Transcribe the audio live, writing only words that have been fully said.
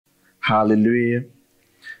Hallelujah.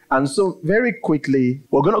 And so very quickly,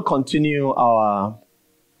 we're going to continue our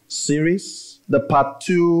series, the part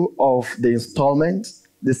 2 of the installment,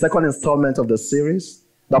 the second installment of the series,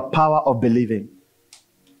 the power of believing.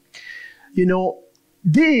 You know,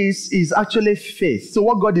 this is actually faith. So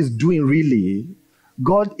what God is doing really,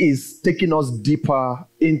 God is taking us deeper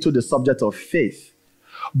into the subject of faith.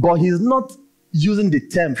 But he's not using the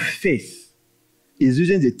term faith. He's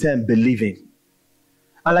using the term believing.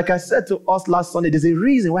 And like I said to us last Sunday, there's a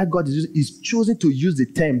reason why God is choosing to use the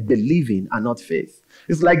term believing and not faith.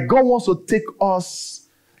 It's like God wants to take us,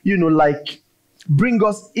 bring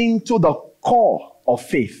us into the core of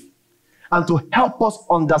faith and to help us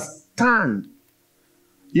understand,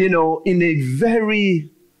 in a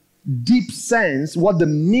very deep sense, what the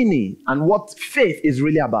meaning and what faith is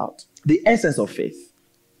really about, the essence of faith.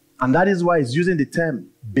 And that is why he's using the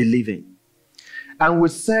term believing. And we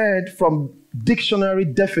said from dictionary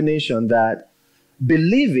definition that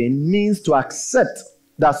believing means to accept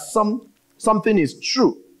that something is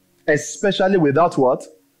true, especially without what?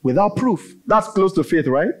 Without proof. That's close to faith,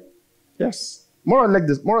 right? Yes. More or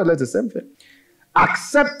less the same thing.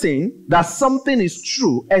 Accepting that something is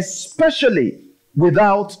true, especially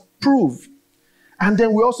without proof. And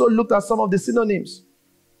then we also looked at some of the synonyms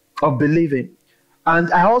of believing.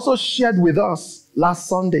 And I also shared with us last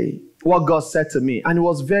Sunday what God said to me. And it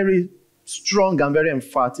was very strong and very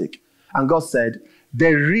emphatic. And God said,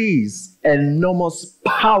 there is enormous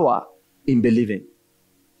power in believing.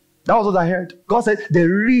 That was what I heard. God said,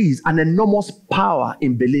 there is an enormous power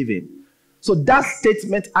in believing. So that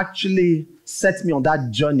statement actually set me on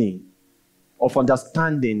that journey of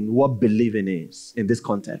understanding what believing is in this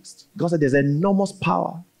context. God said, there's enormous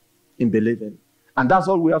power in believing. And that's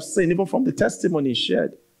what we have seen, even from the testimony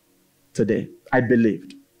shared today. I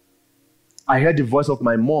believed. I heard the voice of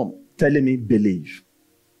my mom telling me, believe,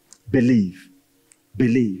 believe,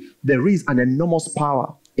 believe. There is an enormous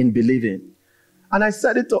power in believing. And I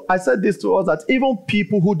said this to us, that even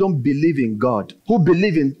people who don't believe in God, who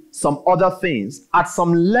believe in some other things, at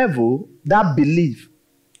some level, that belief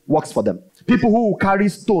works for them. People who will carry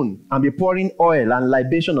stone and be pouring oil and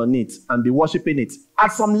libation on it and be worshiping it,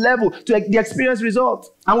 at some level, to the experience result.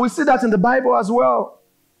 And we see that in the Bible as well.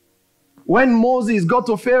 When Moses got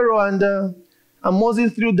to Pharaoh and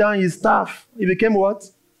Moses threw down his staff, he became what?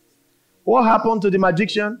 What happened to the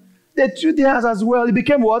magician? They threw theirs as well. It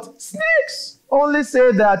became what? Snakes. Only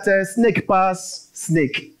say that snake pass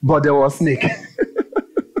snake, but there was snake.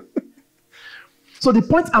 So the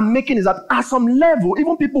point I'm making is that at some level,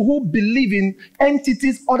 even people who believe in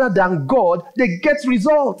entities other than God, they get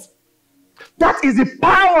results. That is the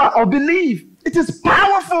power of belief. It is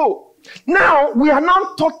powerful. Now, we are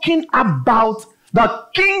not talking about the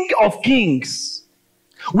King of Kings.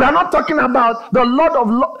 We are not talking about the Lord of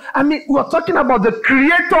Lords. We are talking about the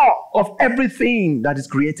creator of everything that is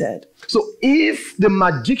created. So if the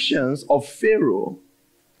magicians of Pharaoh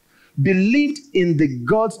believed in the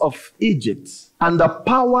gods of Egypt and the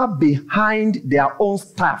power behind their own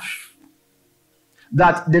staff,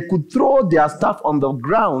 that they could throw their staff on the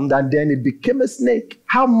ground and then it became a snake,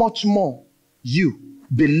 how much more you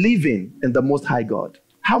believing in the Most High God?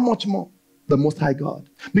 How much more the Most High God?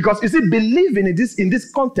 Because you see, believing in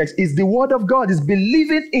this context is the word of God, is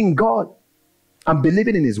believing in God and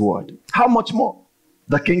believing in his word. How much more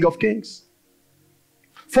the King of Kings?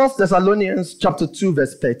 1 Thessalonians chapter 2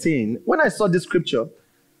 verse 13. When I saw this scripture,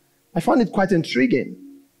 I found it quite intriguing.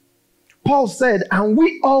 Paul said, and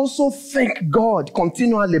we also thank God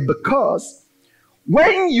continually because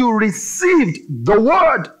when you received the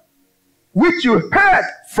word which you heard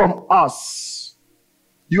from us,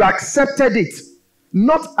 you accepted it,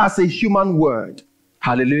 not as a human word.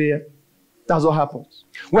 Hallelujah. That's what happens.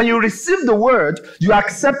 When you receive the word, you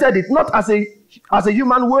accepted it, not as a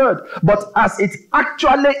human word, but as it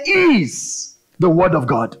actually is, the word of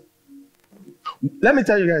God. Let me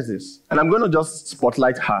tell you guys this, and I'm going to just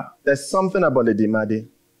spotlight her. There's something about Lady Made,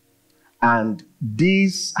 and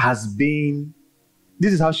this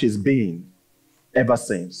is how she's been ever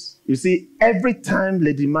since. You see, every time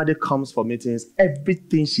Lady Made comes for meetings,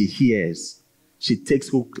 everything she hears, she takes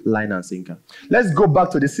hook, line, and sinker. Let's go back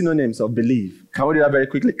to the synonyms of believe. Can we do that very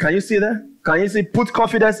quickly? Can you see that? Can you see put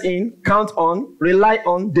confidence in, count on, rely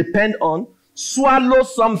on, depend on, swallow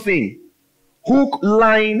something, hook,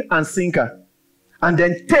 line, and sinker, and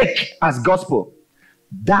then take as gospel?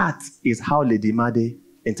 That is how Lady Made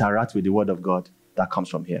interacts with the word of God that comes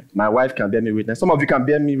from here. My wife can bear me witness. Some of you can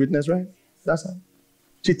bear me witness, right? That's her.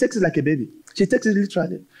 She takes it like a baby. She takes it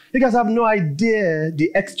literally. You guys have no idea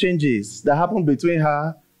the exchanges that happen between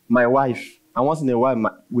her, my wife, and once in a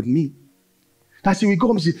while with me. That she will go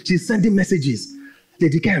home, she's sending messages.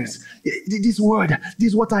 Lady Kems, this word, this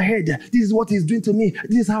is what I heard, this is what he's doing to me,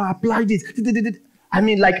 this is how I applied it. I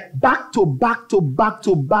mean, like back to back to back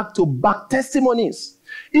to back to back testimonies.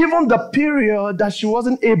 Even the period that she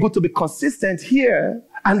wasn't able to be consistent here,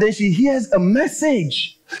 and then she hears a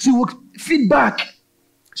message, she would feedback.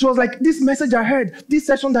 She was like, this message I heard, this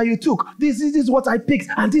session that you took, this is what I picked,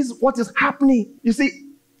 and this is what is happening. You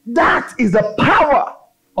see, that is the power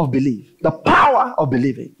of belief. The power of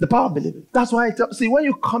believing. The power of believing. That's why see, when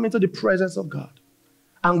you come into the presence of God,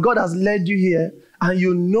 and God has led you here, and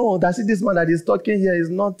you know that see, this man that is talking here is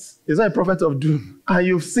not a prophet of doom. And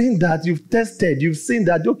you've seen that, you've tested, you've seen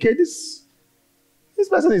that, okay, this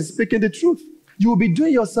person is speaking the truth. You will be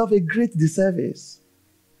doing yourself a great disservice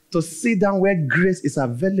to sit down where grace is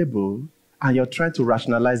available and you're trying to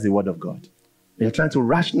rationalize the word of God. You're trying to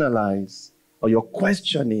rationalize, or you're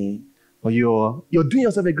questioning, or you're doing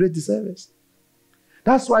yourself a great disservice.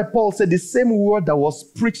 That's why Paul said the same word that was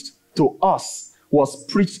preached to us was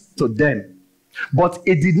preached to them. But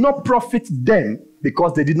it did not profit them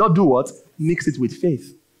because they did not do what? Mix it with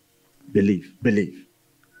faith. Believe.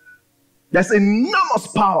 There's enormous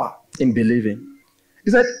power in believing.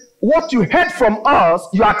 He said, what you heard from us,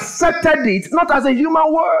 you accepted it, not as a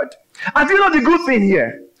human word. And you know the good thing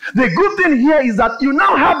here? The good thing here is that you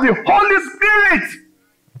now have the Holy Spirit.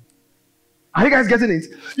 Are you guys getting it?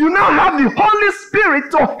 You now have the Holy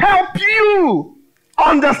Spirit to help you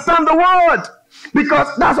understand the word. Because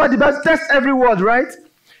that's why the Bible tests every word, right?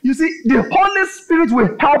 You see, the Holy Spirit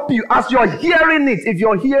will help you as you're hearing it. If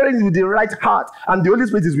you're hearing it with the right heart and the Holy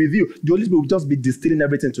Spirit is with you, the Holy Spirit will just be distilling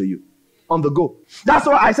everything to you on the go. That's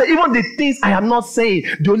why I say, even the things I am not saying,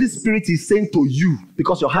 the Holy Spirit is saying to you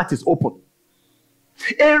because your heart is open.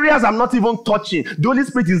 Areas I'm not even touching, the Holy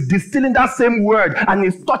Spirit is distilling that same word and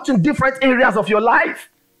is touching different areas of your life.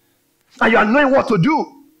 And you are knowing what to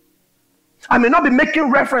do. I may not be making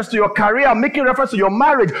reference to your career, making reference to your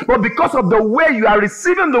marriage, but because of the way you are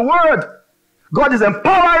receiving the word, God is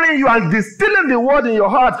empowering you and distilling the word in your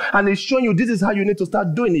heart, and He's showing you this is how you need to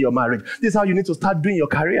start doing in your marriage. This is how you need to start doing your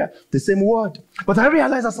career. The same word. But I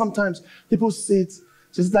realize that sometimes people say it,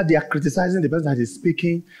 just that they are criticizing the person that is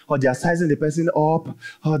speaking, or they are sizing the person up,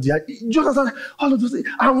 or they are, you understand? All of those things.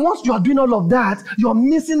 And once you are doing all of that, you are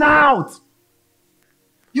missing out.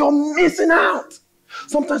 You're missing out.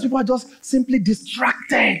 Sometimes people are just simply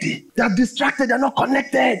distracted. They are distracted, they're not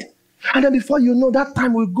connected. And then before you know, that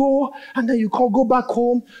time will go, and then you can't go back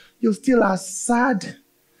home. You're still as sad,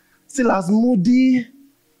 still as moody.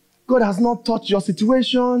 God has not touched your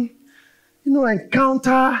situation.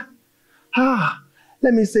 Encounter.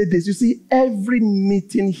 Let me say this. You see, every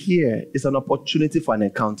meeting here is an opportunity for an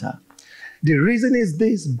encounter. The reason is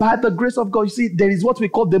this: by the grace of God, you see, there is what we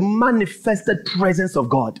call the manifested presence of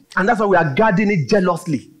God. And that's why we are guarding it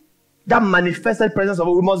jealously. That manifested presence of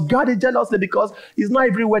God, we must guard it jealously, because it's not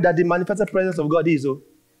everywhere that the manifested presence of God is.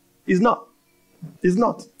 It's not. It's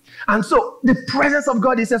not. And so the presence of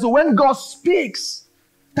God is there. So when God speaks,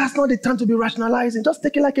 that's not the time to be rationalizing. Just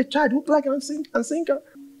take it like a child, look like a sinker.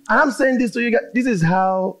 And I'm saying this to you guys. This is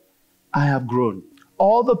how I have grown.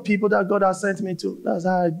 All the people that God has sent me to, that's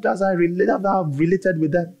how I've related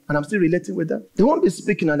with them. And I'm still relating with them. They won't be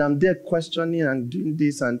speaking and I'm there questioning and doing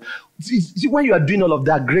this. And see, when you are doing all of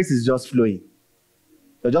that, grace is just flowing.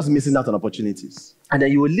 You're just missing out on opportunities. And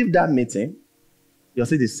then you will leave that meeting, you'll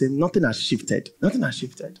say the same. Nothing has shifted. Nothing has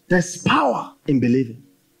shifted. There's power in believing.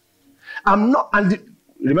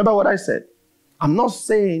 Remember what I said. I'm not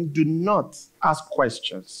saying do not ask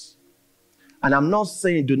questions. And I'm not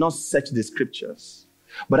saying do not search the scriptures.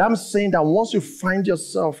 But I'm saying that once you find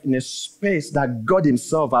yourself in a space that God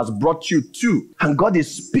Himself has brought you to, and God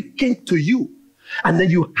is speaking to you, and then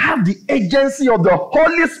you have the agency of the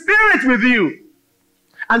Holy Spirit with you.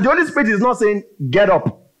 And the Holy Spirit is not saying, get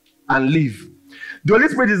up and leave. The Holy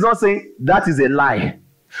Spirit is not saying, that is a lie.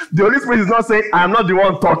 The Holy Spirit is not saying, I am not the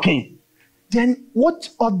one talking. Then what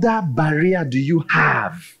other barrier do you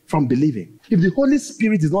have from believing? If the Holy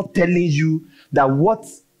Spirit is not telling you that what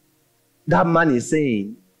that man is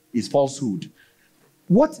saying is falsehood,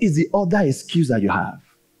 what is the other excuse that you have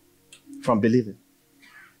from believing?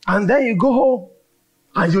 And then you go home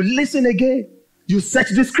and you listen again. You search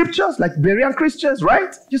the scriptures like Berean Christians,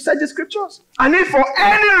 right? You search the scriptures. And if for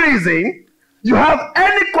any reason you have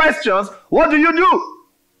any questions, what do?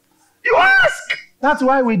 You ask. That's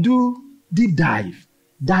why we do deep dive,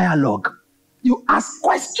 dialogue. You ask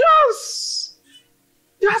questions.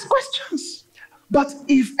 You ask questions. But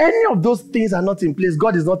if any of those things are not in place,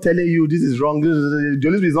 God is not telling you this is wrong, the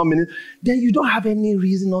Holy Spirit is not meaning, then you don't have any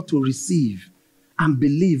reason not to receive and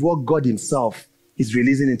believe what God Himself is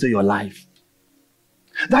releasing into your life.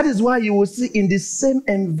 That is why you will see in the same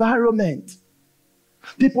environment,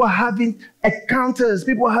 people are having encounters,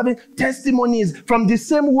 people are having testimonies from the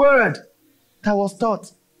same word that was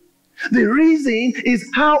taught. The reason is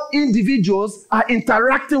how individuals are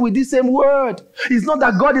interacting with the same word. It's not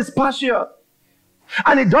that God is partial.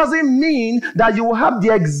 And it doesn't mean that you will have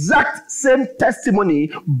the exact same testimony,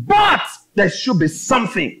 but there should be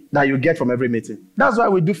something that you get from every meeting. That's why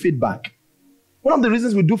we do feedback. One of the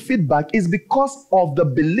reasons we do feedback is because of the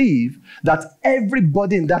belief that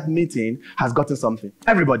everybody in that meeting has gotten something.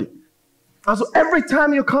 Everybody. And so every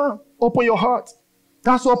time you come, open your heart.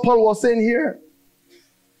 That's what Paul was saying here.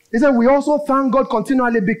 He said, we also thank God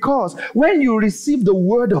continually because when you receive the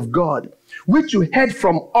word of God, which you heard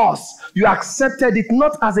from us, you accepted it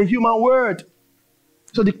not as a human word.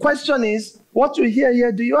 So the question is, what you hear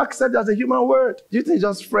here, do you accept as a human word? Do you think it's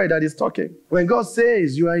just Fred that is talking? When God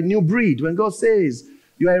says you are a new breed, when God says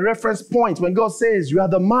you are a reference point, when God says you are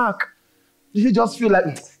the mark, do you just feel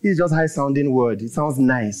like, it's just a high-sounding word. It sounds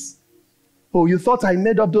nice. Oh, you thought I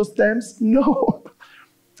made up those terms? No.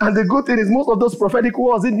 And the good thing is most of those prophetic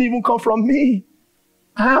words didn't even come from me.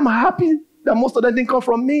 I am happy that most of them didn't come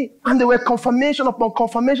from me. And they were confirmation upon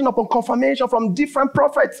confirmation upon confirmation from different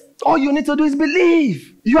prophets. All you need to do is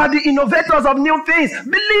believe. You are the innovators of new things.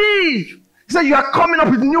 Believe. He said you are coming up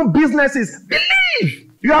with new businesses. Believe.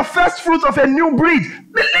 You are first fruit of a new breed.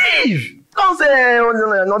 Believe. Don't say, oh,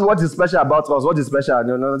 no, not what is special about us. What is special?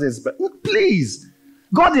 No, nothing is special. Please.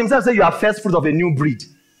 God himself said you are first fruit of a new breed.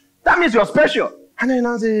 That means you are special. And then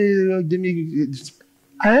I say,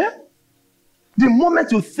 The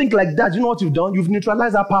moment you think like that, you know what you've done? You've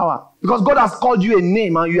neutralized that power. Because God has called you a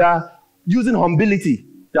name and you are using humility.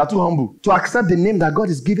 You are too humble to accept the name that God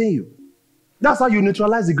is giving you. That's how you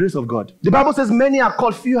neutralize the grace of God. The Bible says many are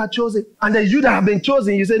called, few are chosen. And then you that have been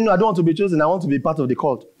chosen, you say, no, I don't want to be chosen. I want to be part of the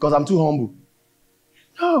cult because I'm too humble.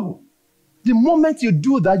 No. The moment you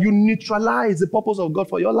do that, you neutralize the purpose of God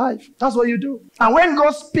for your life. That's what you do. And when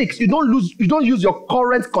God speaks, you don't use your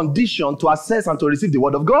current condition to assess and to receive the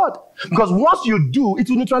word of God. Because once you do, it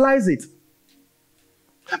will neutralize it.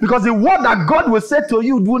 Because the word that God will say to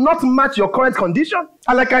you will not match your current condition.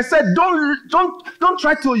 And like I said, don't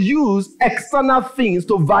try to use external things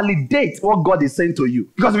to validate what God is saying to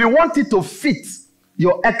you. Because if you want it to fit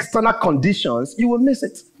your external conditions, you will miss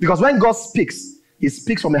it. Because when God speaks, he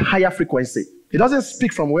speaks from a higher frequency. He doesn't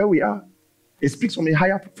speak from where we are. He speaks from a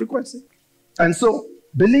higher frequency. And so,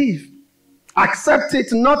 believe. Accept it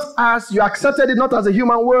not as, you accepted it not as a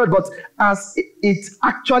human word, but as it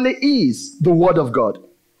actually is, the word of God,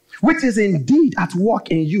 which is indeed at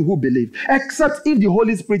work in you who believe. Except if the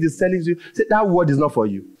Holy Spirit is telling you, say, that word is not for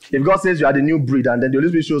you. If God says you are the new breed, and then the Holy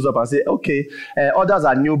Spirit shows up and say, okay, others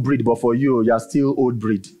are new breed, but for you, you are still old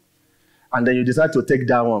breed. And then you decide to take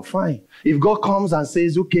that one, fine. If God comes and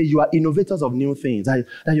says, okay, you are innovators of new things, that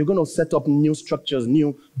you're going to set up new structures,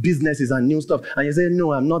 new businesses and new stuff, and you say,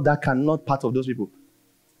 no, I'm not that, not part of those people.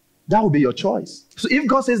 That will be your choice. So if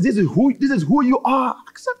God says, this is who you are,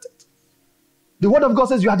 accept it. The word of God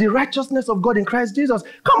says you are the righteousness of God in Christ Jesus.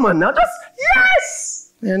 Come on now, just,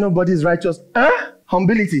 yes! Yeah, nobody's righteous.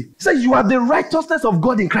 Humility. He says you are the righteousness of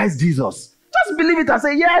God in Christ Jesus. Just believe it and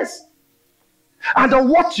say, yes. And then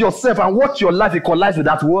watch yourself and watch your life equalize with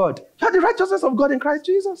that word. You are the righteousness of God in Christ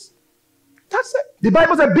Jesus. That's it. The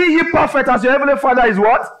Bible says, be ye perfect as your heavenly Father is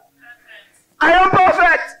what? Perfect. I am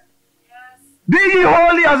perfect. Yes. Be ye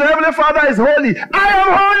holy as your heavenly Father is holy. I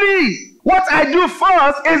am holy. What I do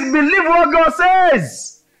first is believe what God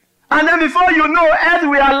says. And then before you know, earth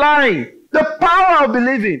will align. The power of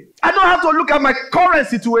believing. I don't have to look at my current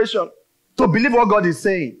situation to believe what God is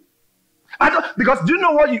saying. Because do you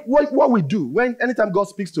know what we do when anytime God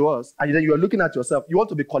speaks to us and then you are looking at yourself, you want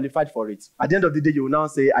to be qualified for it. At the end of the day, you will now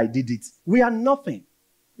say, I did it. We are nothing.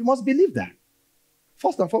 You must believe that.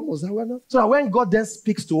 First and foremost, that we are nothing. So that when God then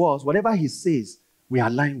speaks to us, whatever he says, we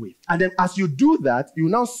align with. And then as you do that, you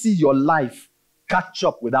now see your life catch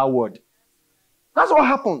up with that word. That's what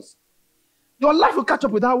happens. Your life will catch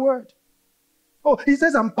up with that word. Oh, he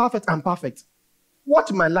says, I'm perfect, I'm perfect.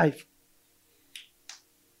 Watch my life.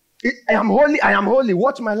 I am holy,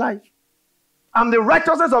 watch my life. I'm the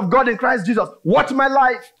righteousness of God in Christ Jesus, watch my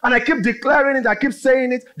life. And I keep declaring it, I keep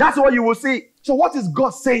saying it. That's what you will see. So what is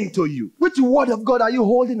God saying to you? Which word of God are you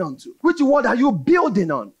holding on to? Which word are you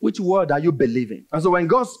building on? Which word are you believing? And so when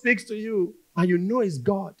God speaks to you, and you know it's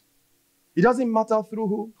God, it doesn't matter through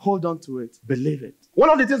who, hold on to it, believe it.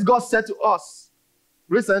 One of the things God said to us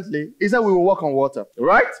recently, he said we will walk on water,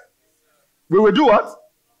 right? We will do what?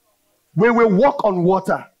 We will walk on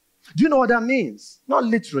water. Do you know what that means? Not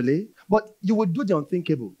literally, but you will do the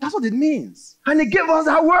unthinkable. That's what it means. And he gave us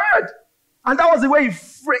that word. And that was the way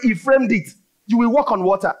he framed it. You will walk on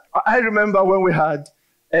water. I remember when we had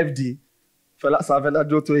FD, Savela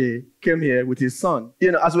Jotoye, came here with his son.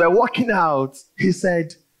 You know, as we were walking out, he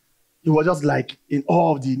said, he was just like in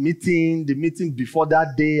awe of the meeting before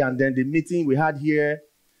that day, and then the meeting we had here.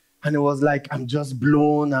 And it was like, I'm just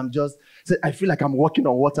blown. I feel like I'm walking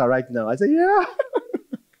on water right now. I said, yeah.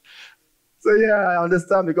 So yeah, I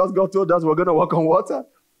understand, because God told us we're going to walk on water.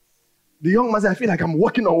 The young man said, I feel like I'm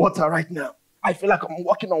walking on water right now. I feel like I'm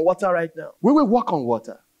walking on water right now. We will walk on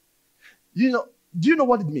water. Do you know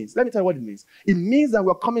what it means? Let me tell you what it means. It means that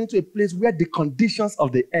we're coming into a place where the conditions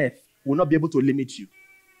of the earth will not be able to limit you.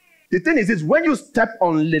 The thing is this, when you step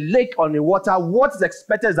on the lake, on the water, what is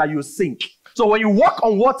expected is that you sink. So when you walk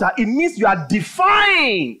on water, it means you are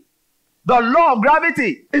defying the law of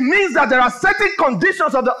gravity. It means that there are certain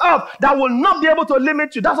conditions of the earth that will not be able to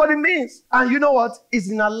limit you. That's what it means. And you know what? It's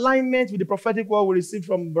in alignment with the prophetic word we received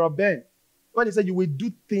from Brother Ben. When he said you will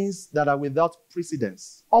do things that are without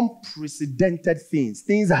precedence. Unprecedented things.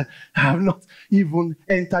 Things that have not even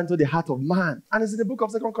entered into the heart of man. And it's in the book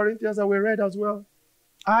of 2 Corinthians that we read as well.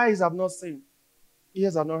 Eyes have not seen.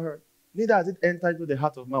 Ears have not heard. Neither has it entered into the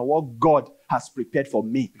heart of man what God has prepared for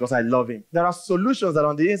me, because I love him. There are solutions that are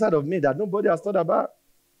on the inside of me that nobody has thought about.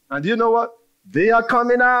 And do you know what? They are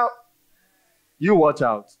coming out. You watch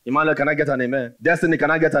out. Emmanuel, can I get an amen? Destiny,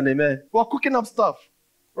 can I get an amen? We're cooking up stuff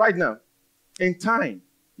right now. In time,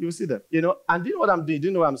 you will see them. You know, and do you know what I'm doing? Do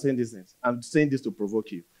you know why I'm saying these things? I'm saying this to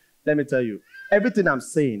provoke you. Let me tell you, everything I'm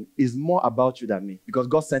saying is more about you than me, because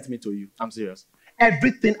God sent me to you. I'm serious.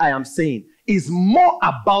 Everything I am saying is more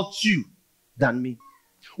about you than me.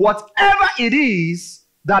 Whatever it is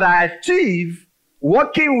that I achieve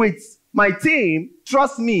working with my team,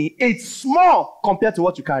 trust me, it's small compared to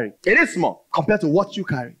what you carry. It is small compared to what you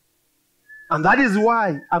carry. And that is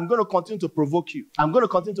why I'm going to continue to provoke you. I'm going to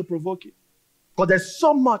continue to provoke you. Because there's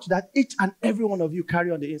so much that each and every one of you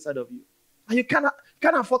carry on the inside of you. And you cannot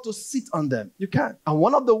afford to sit on them. You can't. And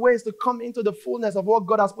one of the ways to come into the fullness of what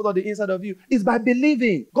God has put on the inside of you is by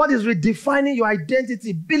believing. God is redefining your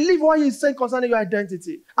identity. Believe what He's saying concerning your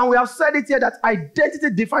identity. And we have said it here that identity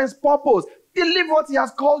defines purpose. Believe what He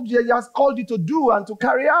has called you. He has called you to do and to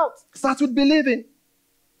carry out. Start with believing.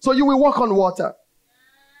 So you will walk on water.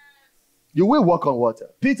 You will walk on water.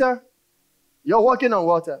 Peter, you're walking on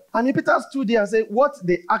water. And Peter stood there and said, what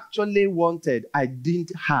they actually wanted, I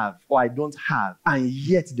didn't have, or I don't have. And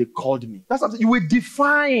yet they called me. That's what you will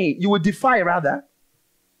defy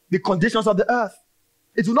the conditions of the earth.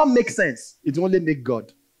 It will not make sense. It will only make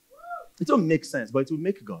God. It won't make sense, but it will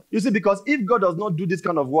make God. You see, because if God does not do this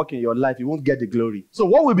kind of work in your life, you won't get the glory. So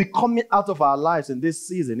what will be coming out of our lives in this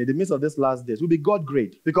season, in the midst of these last days, will be God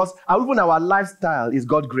grade. Because even our lifestyle is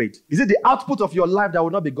God grade. Is it the output of your life that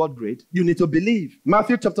will not be God grade? You need to believe.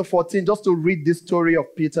 Matthew chapter 14, just to read this story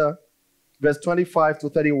of Peter, verse 25 to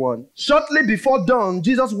 31. Shortly before dawn,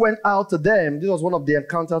 Jesus went out to them. This was one of the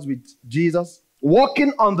encounters with Jesus,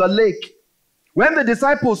 walking on the lake. When the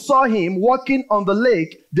disciples saw him walking on the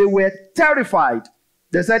lake, they were terrified.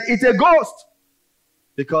 They said, it's a ghost.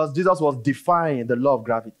 Because Jesus was defying the law of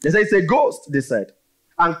gravity. They said, it's a ghost, they said,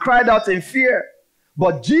 and cried out in fear.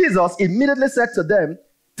 But Jesus immediately said to them,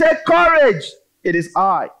 take courage, it is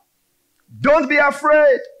I. Don't be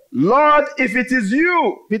afraid. Lord, if it is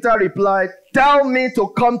you, Peter replied, tell me to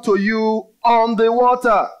come to you on the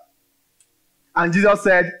water. And Jesus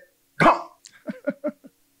said, come.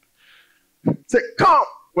 Say, come.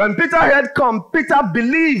 When Peter heard come, Peter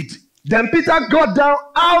believed. Then Peter got down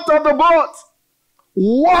out of the boat,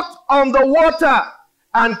 walked on the water,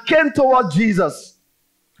 and came toward Jesus.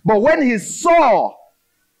 But when he saw,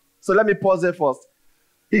 so let me pause there first.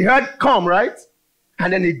 He heard come, right?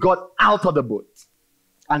 And then he got out of the boat,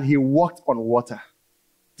 and he walked on water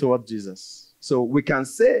toward Jesus. So we can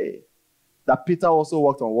say that Peter also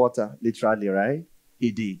walked on water, literally, right? He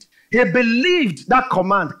did. He believed that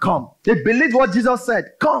command, come. He believed what Jesus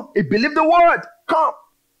said, come. He believed the word, come.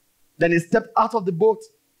 Then he stepped out of the boat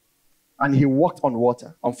and he walked on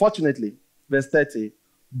water. Unfortunately, verse 30,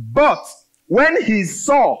 but when he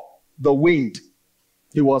saw the wind,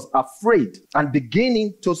 he was afraid and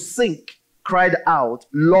beginning to sink, cried out,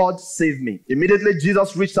 Lord, save me. Immediately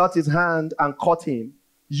Jesus reached out his hand and caught him.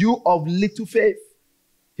 You of little faith,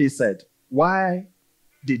 he said, why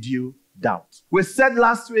did you doubt? We said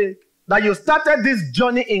last week that you started this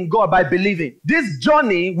journey in God by believing. This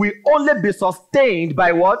journey will only be sustained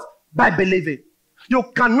by what? By believing. You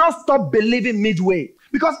cannot stop believing midway.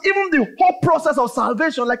 Because even the whole process of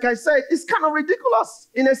salvation, like I said, is kind of ridiculous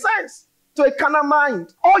in a sense to a carnal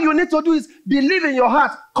mind. All you need to do is believe in your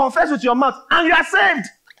heart, confess with your mouth, and you are saved.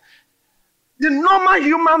 The normal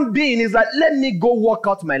human being is like, let me go work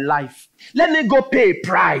out my life. Let me go pay a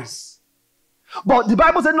price. But the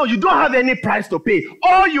Bible said, no, you don't have any price to pay.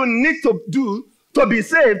 All you need to do to be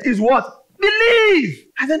saved is what? Believe.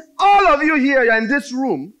 And then all of you here, you're in this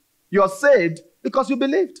room, you're saved because you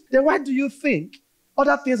believed. Then why do you think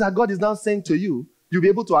other things that God is now saying to you, you'll be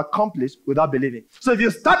able to accomplish without believing? So if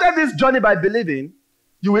you started this journey by believing,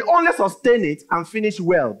 you will only sustain it and finish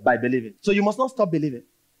well by believing. So you must not stop believing.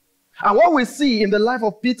 And what we see in the life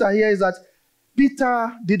of Peter here is that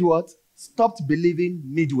Peter did what? Stopped believing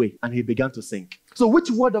midway and he began to sink. So which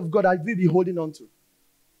word of God are you be holding on to?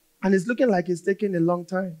 And it's looking like it's taking a long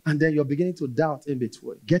time. And then you're beginning to doubt in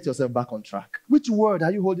between. Get yourself back on track. Which word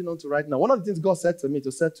are you holding on to right now? One of the things God said to me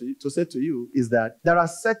to say to you is that there are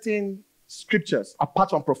certain scriptures,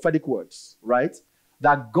 apart from prophetic words, right,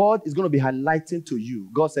 that God is going to be highlighting to you.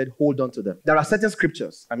 God said, hold on to them. There are certain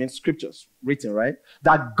scriptures written, right,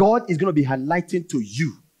 that God is going to be highlighting to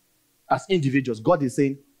you as individuals. God is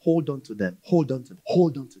saying, hold on to them, hold on to them,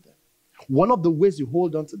 hold on to them. One of the ways you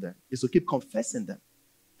hold on to them is to keep confessing them.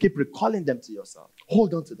 Keep recalling them to yourself.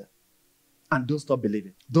 Hold on to them. And don't stop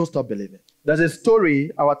believing. Don't stop believing. There's a story,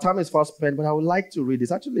 our time is fast spent, but I would like to read.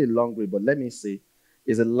 It's actually a long read, but let me see.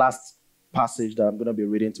 It's the last passage that I'm going to be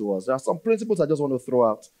reading to us. There are some principles I just want to throw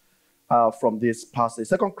out from this passage.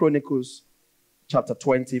 2 Chronicles chapter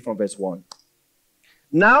 20 from verse 1.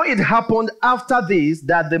 Now it happened after this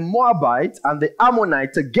that the Moabites and the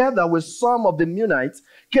Ammonites, together with some of the Meunites,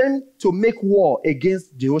 came to make war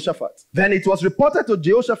against Jehoshaphat. Then it was reported to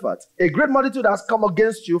Jehoshaphat, a great multitude has come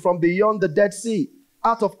against you from beyond the Dead Sea,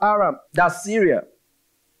 out of Aram, that's Syria.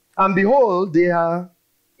 And behold, they are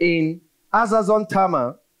in Hazazon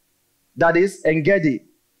Tamar, that is En-gedi.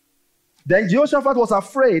 Then Jehoshaphat was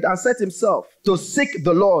afraid and set himself to seek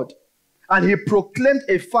the Lord. And he proclaimed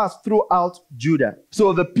a fast throughout Judah.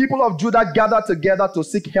 So the people of Judah gathered together to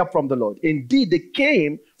seek help from the Lord. Indeed, they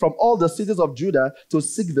came from all the cities of Judah to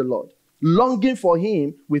seek the Lord, longing for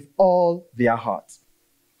him with all their heart.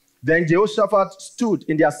 Then Jehoshaphat stood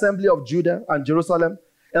in the assembly of Judah and Jerusalem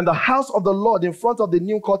in the house of the Lord in front of the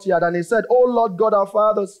new courtyard. And he said, O Lord God our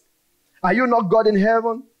fathers, are you not God in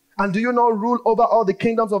heaven? And do you not rule over all the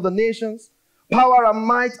kingdoms of the nations? Power and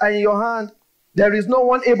might are in your hand. There is no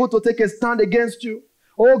one able to take a stand against you.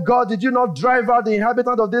 Oh God, did you not drive out the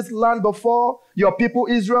inhabitants of this land before your people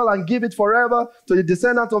Israel and give it forever to the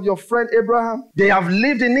descendants of your friend Abraham? They have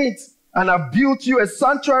lived in it and have built you a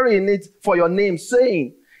sanctuary in it for your name,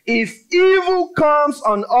 saying, if evil comes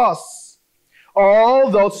on us, or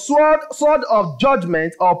the sword of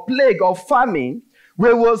judgment or plague or famine,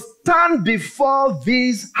 we will stand before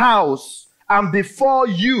this house and before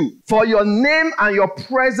you, for your name and your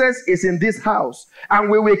presence is in this house. And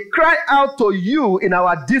we will cry out to you in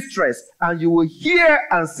our distress, and you will hear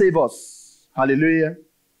and save us. Hallelujah.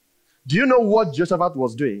 Do you know what Jehoshaphat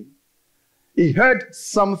was doing? He heard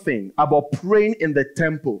something about praying in the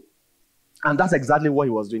temple. And that's exactly what he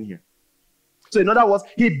was doing here. So in other words,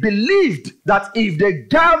 he believed that if they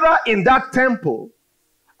gather in that temple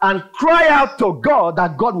and cry out to God,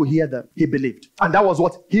 that God will hear them. He believed. And that was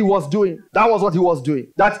what he was doing. That was what he was doing.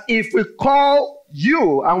 That if we call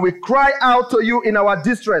you and we cry out to you in our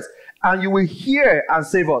distress, and you will hear and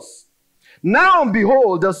save us. Now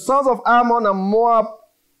behold, the sons of Ammon and Moab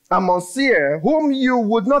and Mount Seir, whom you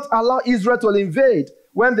would not allow Israel to invade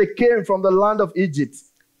when they came from the land of Egypt.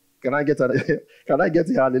 Can I get a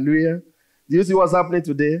hallelujah? Do you see what's happening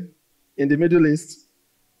today in the Middle East?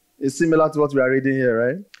 It's similar to what we are reading here,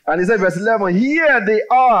 right? And he said, verse 11, here they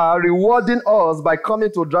are rewarding us by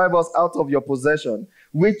coming to drive us out of your possession,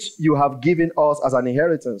 which you have given us as an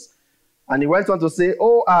inheritance. And he went on to say,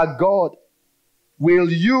 oh, our God,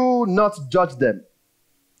 will you not judge them?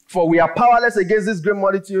 For we are powerless against this great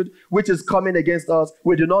multitude which is coming against us.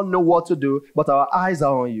 We do not know what to do, but our eyes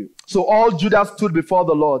are on you. So all Judah stood before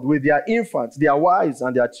the Lord with their infants, their wives,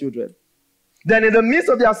 and their children. Then in the midst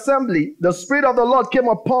of the assembly, the Spirit of the Lord came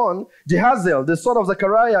upon Jehaziel, the son of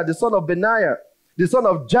Zechariah, the son of Benaiah, the son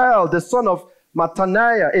of Jael, the son of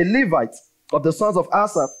Mattaniah, a Levite of the sons of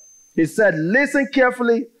Asaph. He said, listen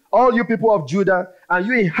carefully, all you people of Judah, and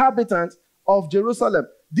you inhabitants of Jerusalem.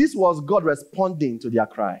 This was God responding to their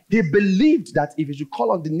cry. He believed that if he should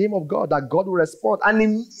call on the name of God, that God would respond. And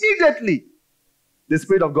immediately, the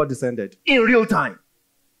Spirit of God descended in real time.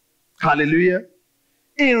 Hallelujah.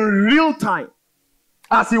 In real time.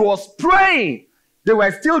 As he was praying, they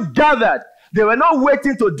were still gathered. They were not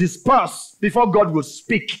waiting to disperse before God would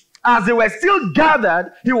speak. As they were still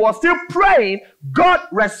gathered, he was still praying. God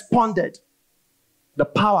responded. The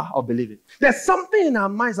power of believing. There's something in our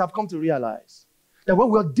minds I've come to realize. That when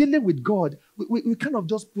we're dealing with God, we kind of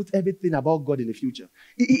just put everything about God in the future.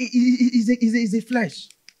 It's a flesh.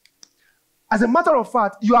 As a matter of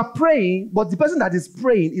fact, you are praying, but the person that is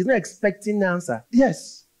praying is not expecting an answer.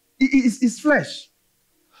 Yes, it's flesh.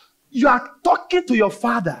 You are talking to your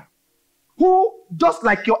father, who, just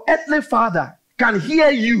like your earthly father, can hear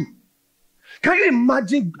you. Can you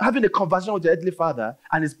imagine having a conversation with your earthly father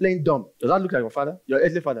and he's playing dumb? Does that look like your father? Your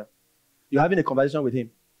earthly father. You're having a conversation with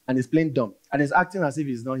him and he's playing dumb and he's acting as if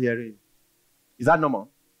he's not hearing you. Is that normal?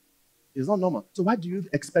 It's not normal. So why do you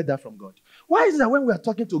expect that from God? Why is it that when we are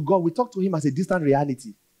talking to God, we talk to him as a distant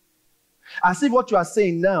reality? As if what you are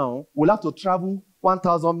saying now will have to travel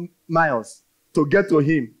 1,000 miles to get to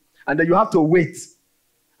him. And then you have to wait.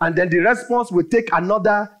 And then the response will take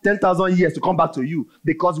another 10,000 years to come back to you.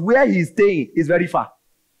 Because where he is staying is very far.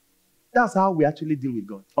 That's how we actually deal with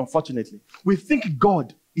God, unfortunately. We think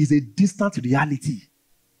God is a distant reality.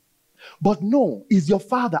 But no, he's your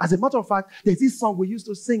father. As a matter of fact, there's this song we used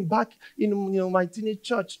to sing back in my teenage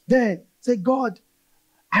church. Then, say, God,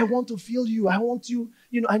 I want to feel you. I want you.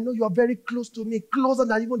 I know you are very close to me, closer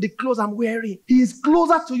than even the clothes I'm wearing. He is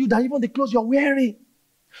closer to you than even the clothes you're wearing.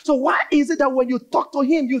 So why is it that when you talk to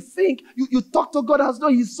him, you think you talk to God as though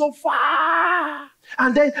he's so far?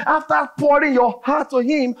 And then after pouring your heart to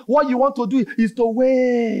him, what you want to do is to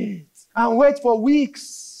wait and wait for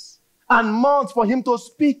weeks and months for him to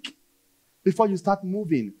speak before you start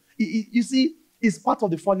moving. You see, it's part of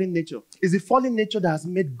the fallen nature. It's the fallen nature that has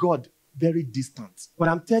made God very distant. But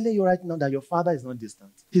I'm telling you right now that your father is not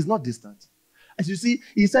distant. He's not distant. As you see,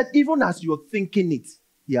 he said, even as you're thinking it,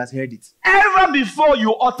 he has heard it. Ever before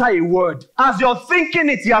you utter a word, as you're thinking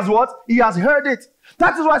it, he has what? He has heard it.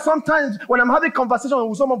 That is why sometimes when I'm having conversation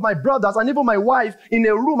with some of my brothers and even my wife in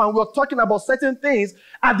a room and we're talking about certain things,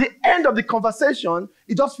 at the end of the conversation,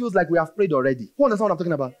 it just feels like we have prayed already. Who understands what I'm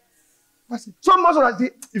talking about? So much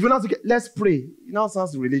that if you're not okay, let's pray. It now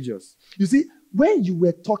sounds religious. You see, when you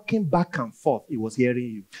were talking back and forth, he was hearing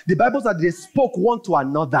you. The Bible said they spoke one to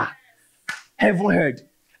another. Heaven heard.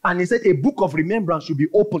 And he said a book of remembrance should be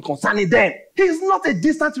opened concerning them. He's not a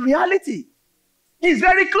distant reality. He's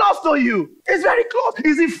very close to you. He's very close.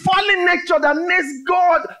 It's a fallen nature that makes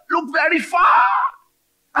God look very far.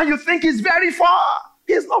 And you think he's very far.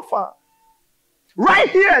 He's not far. Right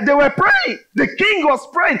here, they were praying. The king was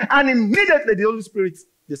praying. And immediately the Holy Spirit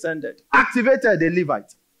descended. Activated the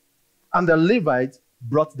Levite. And the Levite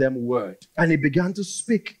brought them word. And he began to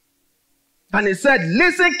speak. And he said,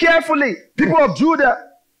 listen carefully, people of Judah,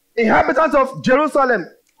 inhabitants of Jerusalem,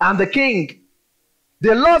 and the king.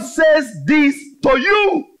 The Lord says this to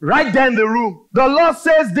you. Right there in the room. The Lord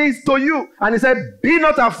says this to you. And he said, be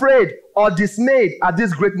not afraid or dismayed at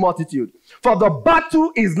this great multitude. For the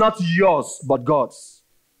battle is not yours, but God's.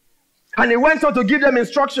 And he went on to give them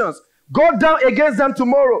instructions. Go down against them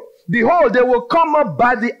tomorrow. Behold, they will come up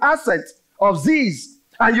by the ascent of Ziz,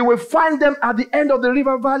 and you will find them at the end of the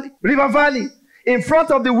river valley, in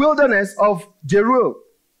front of the wilderness of Jeruel.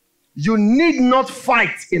 You need not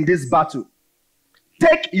fight in this battle.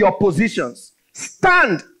 Take your positions.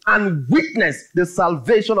 Stand and witness the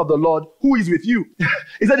salvation of the Lord who is with you.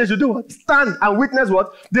 He said they should do what? Stand and witness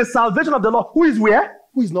what? The salvation of the Lord who is where?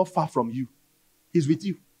 Who is not far from you. He's with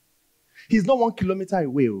you. He's not 1 kilometer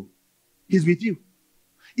away. He's with you.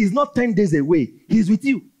 He's not 10 days away. He's with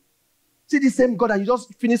you. See the same God that you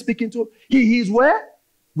just finished speaking to? He is where?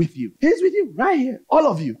 With you. He's with you right here. All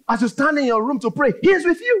of you. As you stand in your room to pray, he is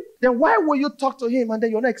with you. Then why will you talk to him and then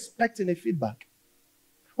you're not expecting a feedback?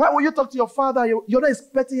 Why will you talk to your father? You're not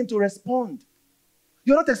expecting him to respond.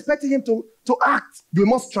 You're not expecting him to act. You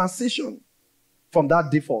must transition from that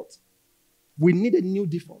default. We need a new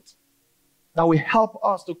default that will help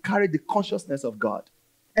us to carry the consciousness of God.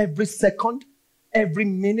 Every second, every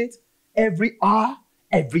minute, every hour,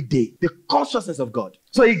 every day. The consciousness of God.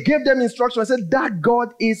 So he gave them instruction. He said, that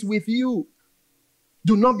God is with you.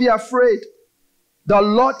 Do not be afraid. The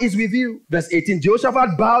Lord is with you. Verse 18,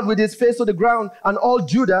 Jehoshaphat bowed with his face to the ground, and all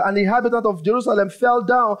Judah and the inhabitants of Jerusalem fell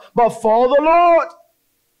down before the Lord.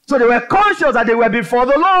 So they were conscious that they were before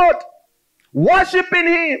the Lord, worshiping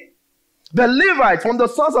him. The Levites from the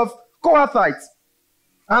sons of Kohathites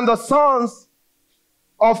and the sons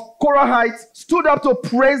of Korahites stood up to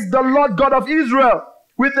praise the Lord God of Israel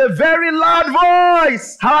with a very loud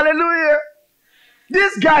voice. Hallelujah.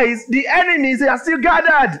 These guys, the enemies, they are still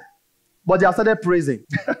gathered. But they have started praising.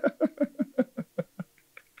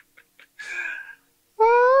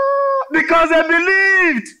 Because they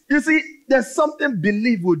believed. You see, there's something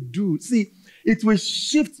belief would do. See, it will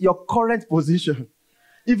shift your current position,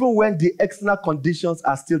 even when the external conditions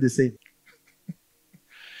are still the same.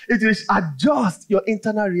 It will adjust your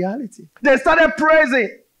internal reality. They started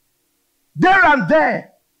praising there and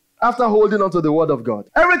there after holding on to the word of God.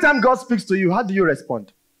 Every time God speaks to you, how do you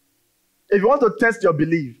respond? If you want to test your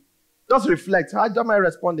belief, just reflect. How am I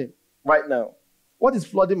responding right now? What is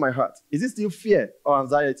flooding my heart? Is it still fear or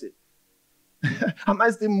anxiety? Am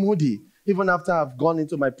I still moody even after I've gone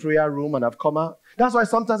into my prayer room and I've come out? That's why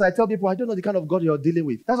sometimes I tell people, I don't know the kind of God you're dealing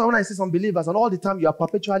with. That's why when I see some believers and all the time you are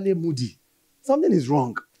perpetually moody, something is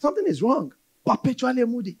wrong. Something is wrong. Perpetually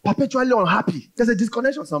moody, perpetually unhappy. There's a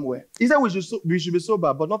disconnection somewhere. He said we should be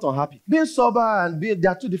sober, but not unhappy. Being sober and they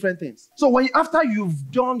are two different things. So after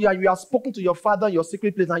you've done, you have spoken to your Father in your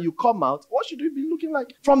secret place and you come out, what should you be looking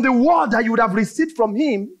like? From the word that you would have received from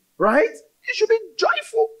him, right? You should be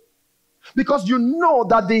joyful. Because you know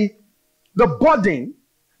that the burden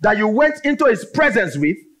that you went into his presence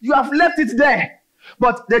with, you have left it there.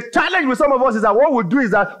 But the challenge with some of us is that what we do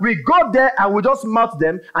is that we go there and we just mount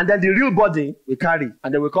them, and then the real burden we carry.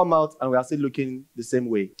 And then we come out and we are still looking the same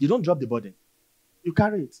way. You don't drop the burden. You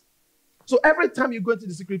carry it. So every time you go into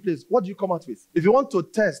the secret place, what do you come out with? If you want to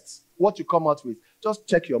test what you come out with, just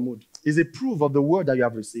check your mood. It's a proof of the word that you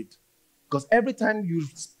have received. Because every time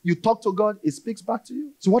you talk to God, it speaks back to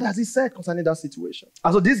you. So what has he said concerning that situation?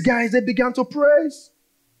 And so these guys, they began to praise.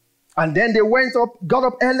 And then they got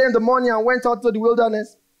up early in the morning and went out to the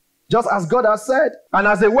wilderness, just as God had said. And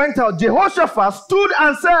as they went out, Jehoshaphat stood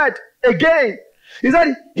and said again, he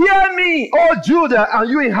said, hear me, O Judah, and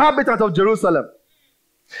you inhabitants of Jerusalem.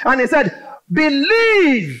 And he said,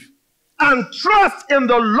 believe and trust in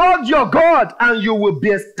the Lord your God, and you will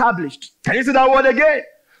be established. Can you see that word again?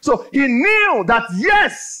 So he knew that,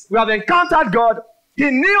 yes, we have encountered God. He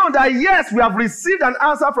knew that, yes, we have received an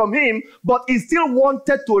answer from him, but he still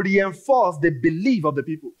wanted to reinforce the belief of the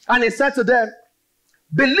people. And he said to them,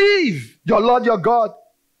 believe your Lord your God,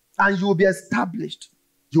 and you will be established.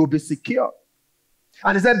 You will be secure.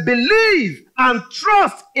 And he said, believe and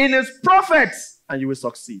trust in his prophets, and you will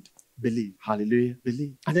succeed. Believe. Hallelujah.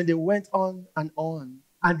 Believe. And then they went on,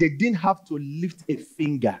 and they didn't have to lift a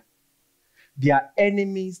finger. Their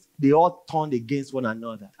enemies, they all turned against one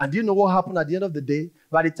another. And do you know what happened at the end of the day?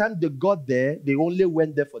 By the time they got there, they only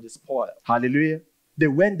went there for the spoil. Hallelujah. They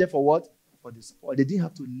went there for what? For the spoil. They didn't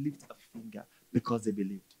have to lift a finger because they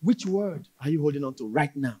believed. Which word are you holding on to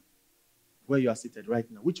right now? Where you are seated right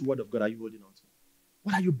now. Which word of God are you holding on to?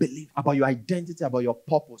 What are you believing about your identity, about your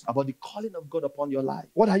purpose, about the calling of God upon your life?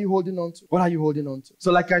 What are you holding on to? What are you holding on to?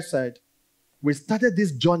 So like I said, we started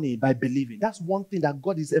this journey by believing. That's one thing that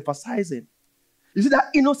God is emphasizing. You see that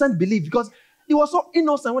innocent belief, because it was so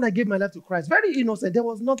innocent when I gave my life to Christ. Very innocent. There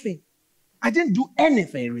was nothing. I didn't do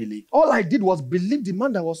anything really. All I did was believe the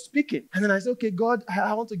man that was speaking. And then I said, okay, God,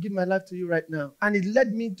 I want to give my life to you right now. And it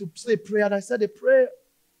led me to say a prayer. And I said a prayer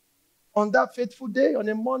on that faithful day, on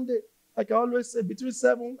a Monday, like I always say, between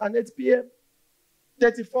 7 and 8 p.m.,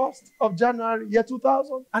 31st of January, year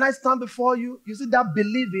 2000. And I stand before you. You see that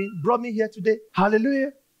believing brought me here today.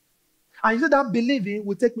 Hallelujah. And you see that believing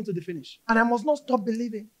will take me to the finish. And I must not stop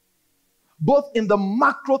believing. Both in the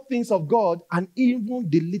macro things of God and even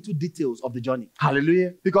the little details of the journey.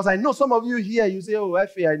 Hallelujah. Because I know some of you here, you say, oh,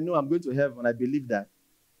 I know I'm going to heaven. I believe that.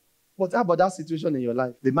 But how about that situation in your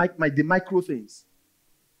life? The micro things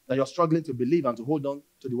that you're struggling to believe and to hold on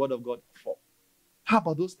to the word of God for. How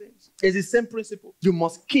about those things? It's the same principle. You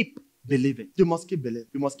must keep believing. You must keep believing.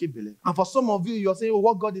 You must keep believing. And for some of you, you're saying, oh,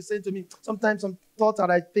 what God is saying to me. Sometimes some thoughts that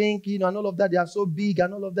I think, and all of that, they are so big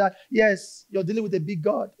and all of that. Yes, you're dealing with a big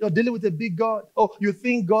God. You're dealing with a big God. Oh, you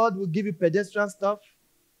think God will give you pedestrian stuff?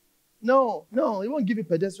 No, He won't give you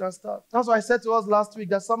pedestrian stuff. That's why I said to us last week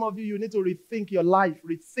that some of you need to rethink your life,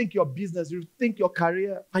 rethink your business, rethink your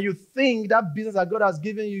career. And you think that business that God has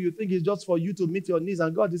given you, you think is just for you to meet your needs.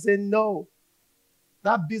 And God is saying, no.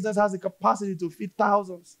 That business has the capacity to feed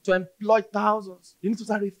thousands, to employ thousands. You need to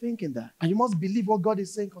start rethinking that. And you must believe what God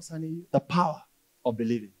is saying concerning you. The power of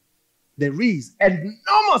believing. There is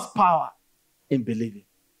enormous power in believing.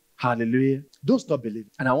 Hallelujah. Don't stop believing.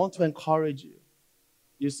 And I want to encourage you.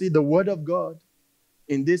 You see, the word of God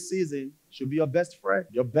in this season should be your best friend.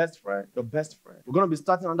 Your best friend. Your best friend. We're going to be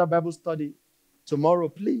starting another Bible study tomorrow.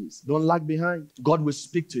 Please don't lag behind. God will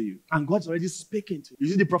speak to you. And God's already speaking to you.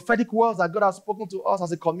 You see the prophetic words that God has spoken to us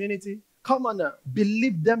as a community? Come on now.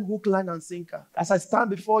 Believe them hook, line, and sinker. As I stand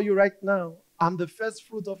before you right now, I'm the first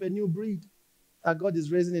fruit of a new breed that God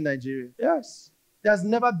is raising in Nigeria. Yes. There's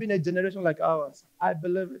never been a generation like ours. I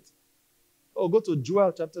believe it. Oh, go to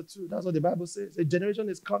Joel chapter 2. That's what the Bible says. A generation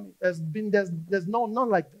is coming. There's none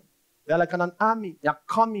like them. They're like an army. They're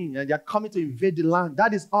coming and they're coming to invade the land.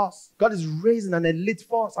 That is us. God is raising an elite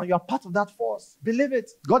force and you're part of that force. Believe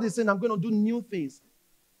it. God is saying, I'm going to do new things.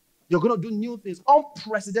 You're going to do new things,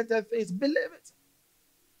 unprecedented things. Believe it.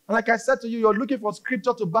 And like I said to you, you're looking for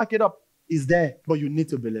scripture to back it up. It's there, but you need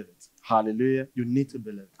to believe it. Hallelujah. You need to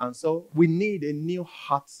believe it. And so we need a new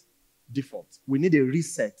heart default. We need a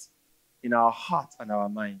reset in our heart and our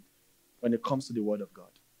mind when it comes to the word of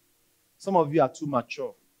God. Some of you are too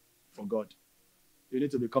mature for God. You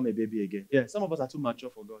need to become a baby again. Yeah, some of us are too mature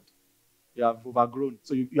for God. You have overgrown.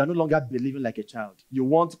 So you are no longer believing like a child. You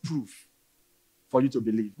want proof for you to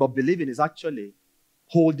believe. But believing is actually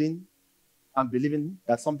holding and believing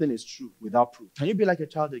that something is true without proof. Can you be like a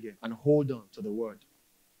child again and hold on to the word?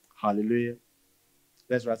 Hallelujah.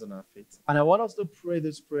 Let's rise on our feet. And I want us to pray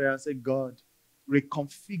this prayer and say, God,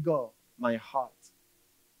 reconfigure my heart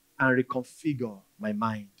and reconfigure my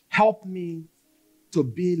mind. Help me to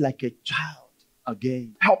be like a child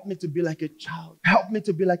again. Help me to be like a child. Help me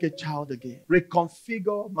to be like a child again.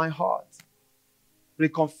 Reconfigure my heart.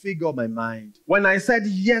 Reconfigure my mind. When I said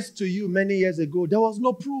yes to you many years ago, there was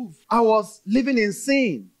no proof. I was living in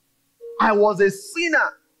sin. I was a sinner.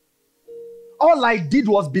 All I did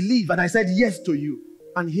was believe, and I said yes to you.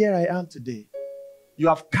 And here I am today. You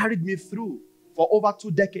have carried me through for over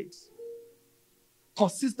 2 decades.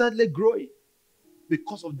 Consistently growing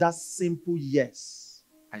because of that simple yes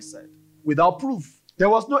I said. Without proof. There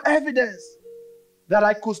was no evidence that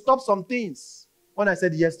I could stop some things when I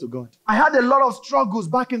said yes to God. I had a lot of struggles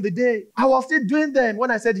back in the day. I was still doing them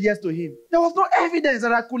when I said yes to Him. There was no evidence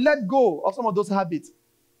that I could let go of some of those habits.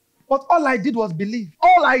 But all I did was believe.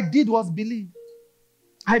 All I did was believe.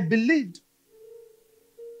 I believed.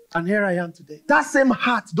 And here I am today. That same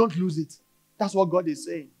heart, don't lose it. That's what God is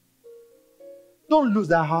saying. Don't lose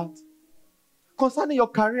that heart. Concerning your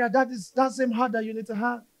career, that is that same heart that you need to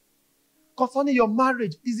have. Concerning your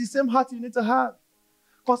marriage, is the same heart you need to have.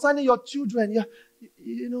 Concerning your children,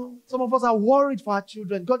 some of us are worried for our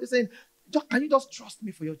children. God is saying, can you just trust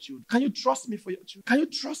me for your children? Can you trust me for your children? Can you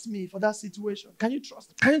trust me for that situation? Can you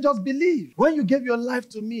trust me? Can you just believe? When you gave your life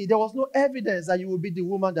to me, there was no evidence that you will be the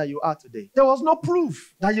woman that you are today. There was no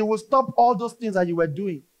proof that you will stop all those things that you were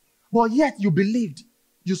doing. But yet you believed.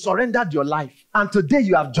 You surrendered your life. And today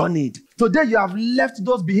you have journeyed. Today you have left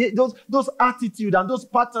those attitudes and those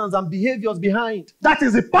patterns and behaviors behind. That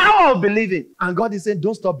is the power of believing. And God is saying,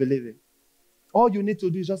 don't stop believing. All you need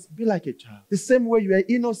to do is just be like a child. The same way you were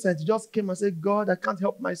innocent, you just came and said, God, I can't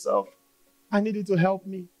help myself. I need you to help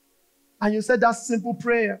me. And you said that simple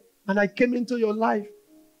prayer. And I came into your life.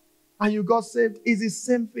 And you got saved. It's the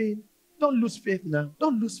same thing. Don't lose faith now.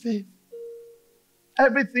 Don't lose faith.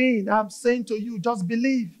 Everything I'm saying to you, just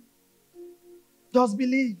believe. Just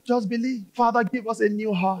believe. Just believe. Father, give us a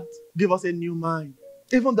new heart. Give us a new mind.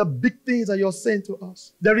 Even the big things that you're saying to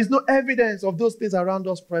us. There is no evidence of those things around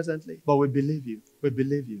us presently. But we believe you. We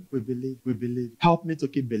believe you. We believe. We believe. Help me to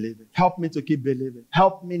keep believing. Help me to keep believing.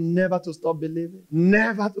 Help me never to stop believing.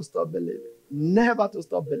 Never to stop believing. Never to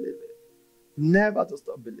stop believing. Never to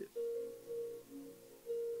stop believing.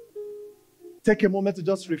 Take a moment to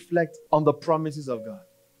just reflect on the promises of God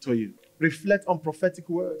to you. Reflect on prophetic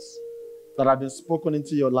words that have been spoken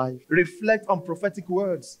into your life. Reflect on prophetic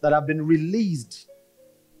words that have been released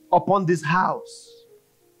upon this house.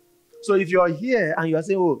 So if you are here and you are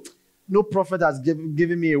saying, oh, no prophet has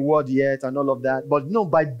given me a word yet and all of that. But no,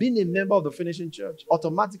 by being a member of the Finishing Church,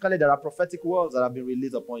 automatically there are prophetic words that have been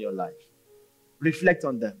released upon your life. Reflect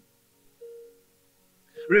on them.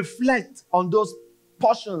 Reflect on those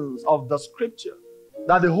portions of the scripture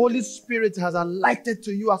that the Holy Spirit has alighted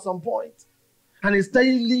to you at some point. And is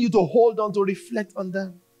telling you to hold on, to reflect on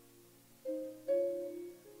them.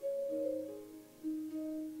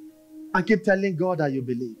 And keep telling God that you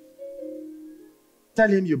believe. Tell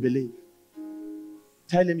Him you believe.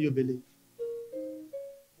 Tell Him you believe.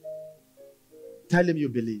 Tell Him you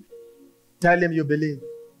believe. Tell Him you believe.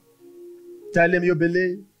 Tell Him you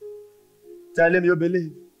believe. Tell Him you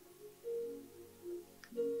believe.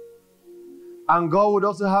 And God would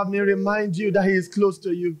also have me remind you that He is close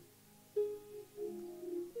to you.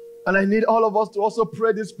 And I need all of us to also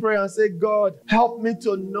pray this prayer and say, God, help me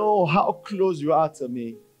to know how close you are to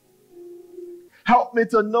me. Help me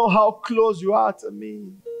to know how close you are to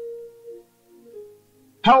me.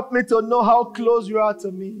 Help me to know how close you are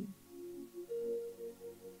to me.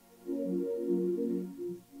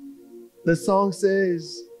 The song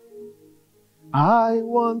says, I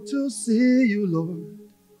want to see you, Lord.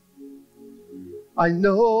 I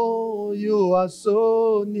know you are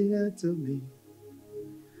so near to me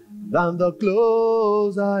than the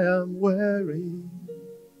clothes I am wearing.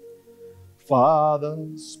 Father,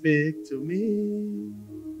 speak to me.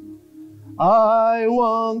 I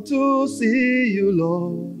want to see you,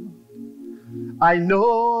 Lord. I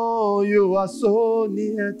know you are so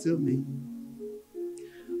near to me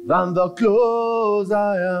than the clothes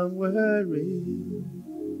I am wearing.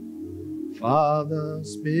 Father,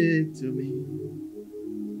 speak to me.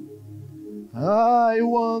 I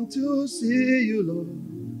want to see you, Lord.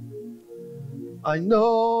 I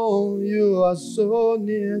know you are so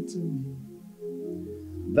near to me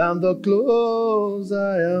than the clothes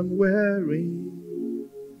I am wearing.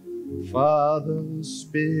 Father,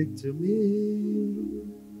 speak to me.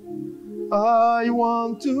 I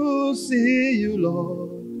want to see you, Lord.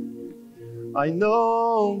 I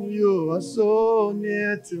know you are so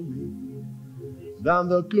near to me than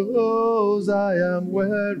the clothes I am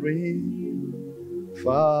wearing.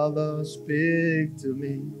 Father, speak to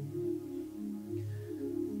me.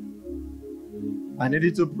 I need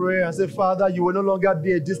you to pray and say, Father, you will no longer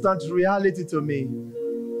be a distant reality to me.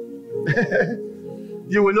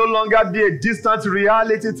 You will no longer be a distant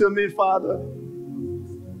reality to me, Father.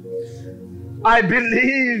 I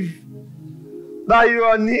believe that you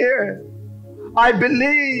are near. I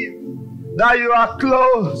believe that you are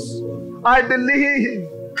close. I believe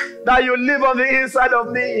that you live on the inside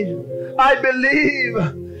of me. I believe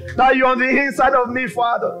that you're on the inside of me,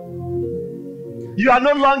 Father. You are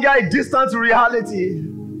no longer a distant reality.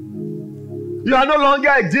 You are no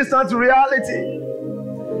longer a distant reality.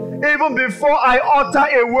 Even before I utter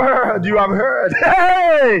a word, you have heard.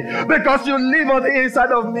 Hey! Because you live on the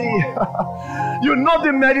inside of me. You know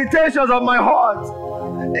the meditations of my heart.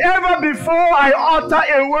 Ever before I utter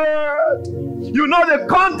a word, you know the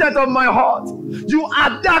content of my heart. You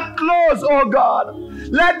are that close, oh God.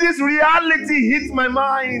 Let this reality hit my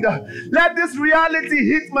mind. Let this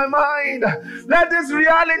reality hit my mind. Let this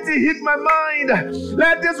reality hit my mind.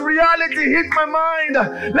 Let this reality hit my mind.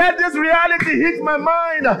 Let this reality hit my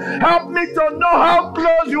mind. Help me to know how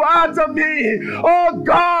close you are to me. Oh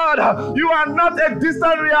God, you are not a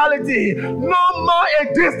distant reality. No more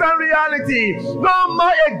a distant reality. No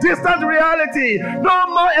more a distant reality. No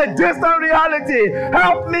more a distant reality.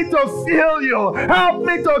 Help me to feel you. Help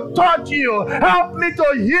me to touch you. Help me to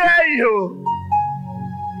hear you.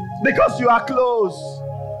 Because you are close.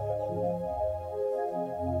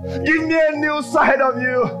 Give me a new side of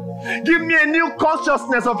you. Give me a new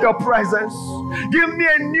consciousness of your presence. Give me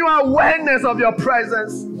a new awareness of your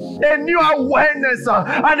presence. A new awareness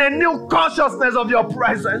and a new consciousness of your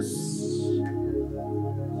presence.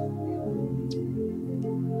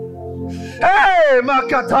 Hey,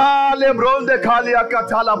 Makata Lebronde Kalia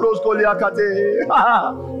Katala Broskolia Kate.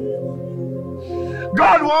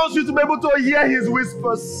 God wants you to be able to hear his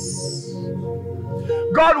whispers.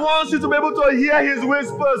 God wants you to be able to hear his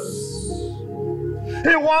whispers.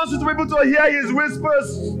 He wants you to be able to hear his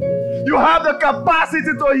whispers. You have the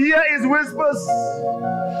capacity to hear his whispers.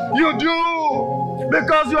 You do.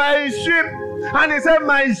 Because you are a sheep. And he said,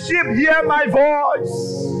 my sheep hear my voice.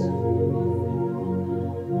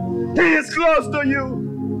 He is close to you.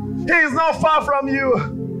 He is not far from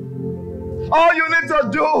you. All you need to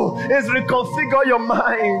do is reconfigure your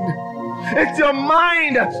mind. It's your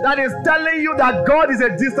mind that is telling you that God is a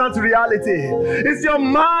distant reality. It's your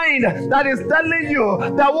mind that is telling you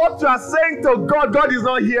that what you are saying to God, God is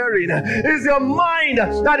not hearing. It's your mind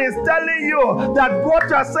that is telling you that what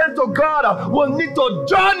you are saying to God will need to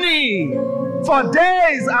journey for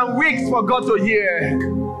days and weeks for God to hear.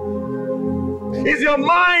 It's your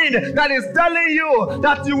mind that is telling you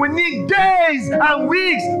that you will need days and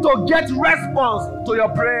weeks to get response to your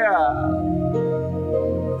prayer.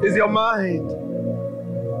 It's your mind.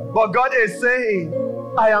 But God is saying,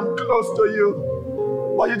 I am close to you.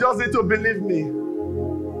 But you just need to believe me.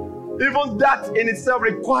 Even that in itself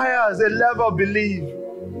requires a level of belief.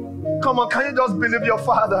 Come on, can you just believe your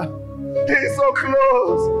Father? He is so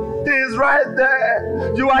close. He is right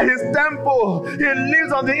there. You are his temple. He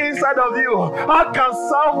lives on the inside of you. How can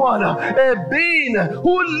someone, a being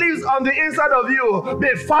who lives on the inside of you,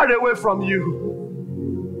 be far away from you?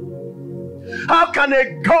 How can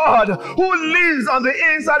a God who lives on the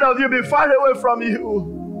inside of you be far away from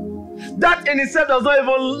you? That in itself does not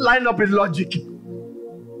even line up with logic.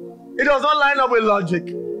 It does not line up with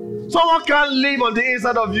logic. Someone can't live on the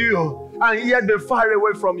inside of you and yet be far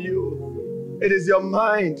away from you. It is your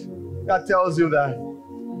mind that tells you that.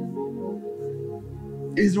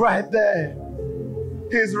 He's right there.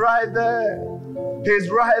 He's right there. He's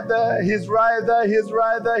right there. He's right there. He's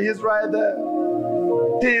right there. He's right there.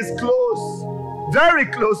 He is close. Very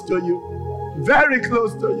close to you. Very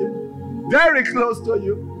close to you. Very close to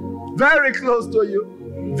you. Very close to you.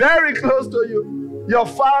 Very close to you. Your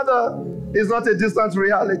Father is not a distant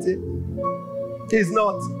reality. He's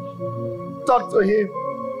not. Talk to him.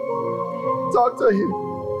 Talk to him.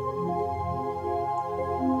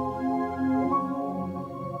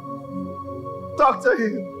 talk to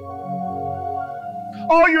him.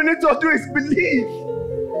 All you need to do is believe.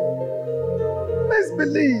 Let's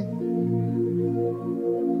believe.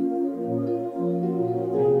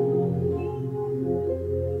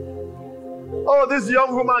 Oh, this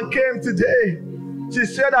young woman came today. She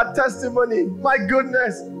shared her testimony. My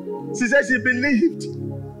goodness. She said she believed.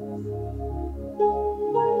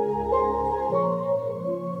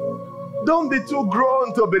 Don't be too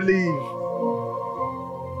grown to believe.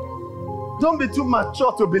 Don't be too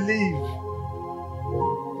mature to believe.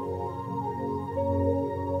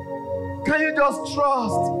 Can you just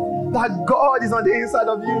trust that God is on the inside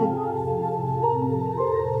of you?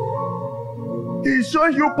 He's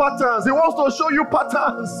showing you patterns. He wants to show you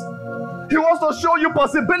patterns. He wants to show you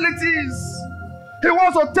possibilities. He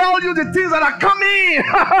wants to tell you the things that are coming.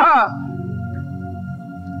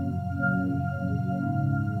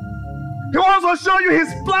 He wants to show you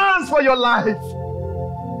his plans for your life.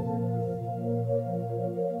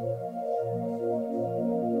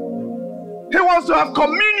 He wants to have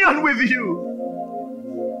communion with you.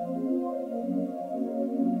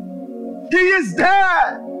 He is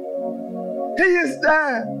there. He is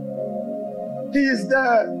there. He is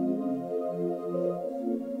there.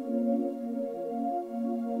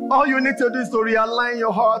 All you need to do is to realign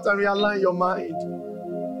your heart and realign your mind.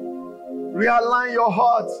 Realign your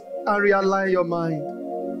heart and realign your mind.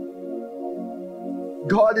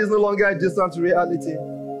 God is no longer a distant reality.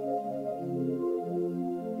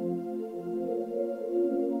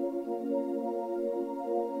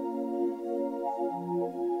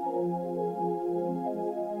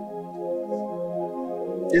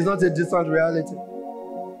 It's not a distant reality.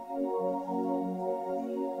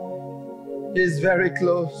 He's very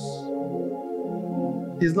close.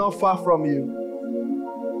 He's not far from you.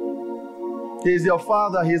 He's your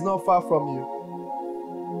Father. He's not far from you.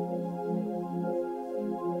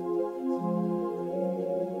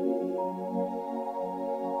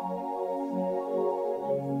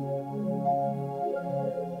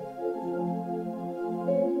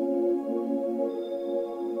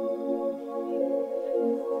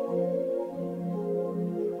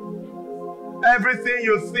 Everything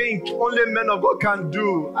you think only men of God can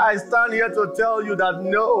do, I stand here to tell you that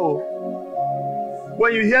no.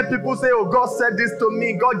 When you hear people say, oh, God said this to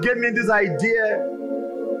me, God gave me this idea,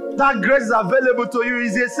 that grace is available to you.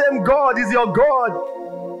 He's the same God. He's your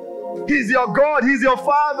God. He's your God. He's your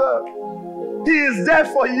Father. He is there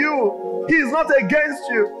for you. He is not against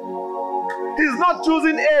you. He's not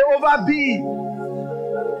choosing A over B.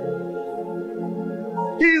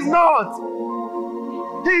 He is not.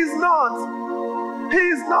 He is not. He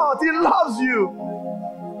is not. He loves you.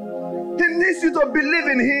 He needs you to believe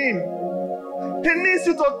in him. He needs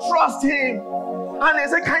you to trust him. And he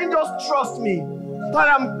said, can you just trust me? That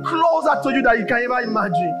I'm closer to you than you can ever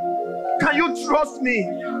imagine. Can you trust me?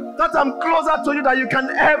 That I'm closer to you than you can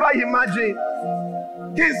ever imagine.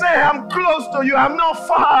 He said, I'm close to you. I'm not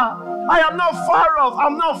far. I am not far off.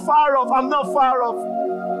 I'm not far off. I'm not far off.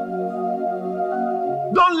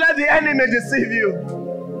 Don't let the enemy deceive you.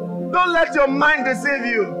 Don't let your mind deceive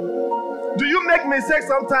you. Do you make mistakes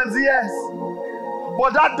sometimes? Yes.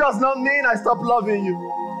 But that does not mean I stop loving you.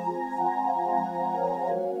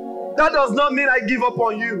 That does not mean I give up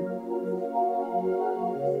on you.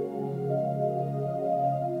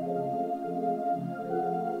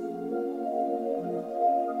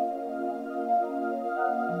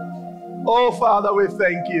 Oh, Father, we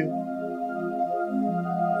thank you.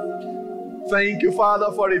 Thank you,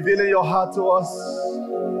 Father, for revealing your heart to us.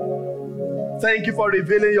 Thank you for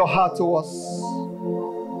revealing your heart to us.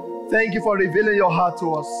 Thank you for revealing your heart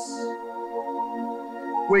to us.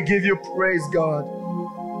 We give you praise, God.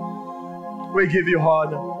 We give you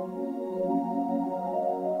honor.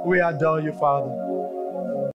 We adore you, Father.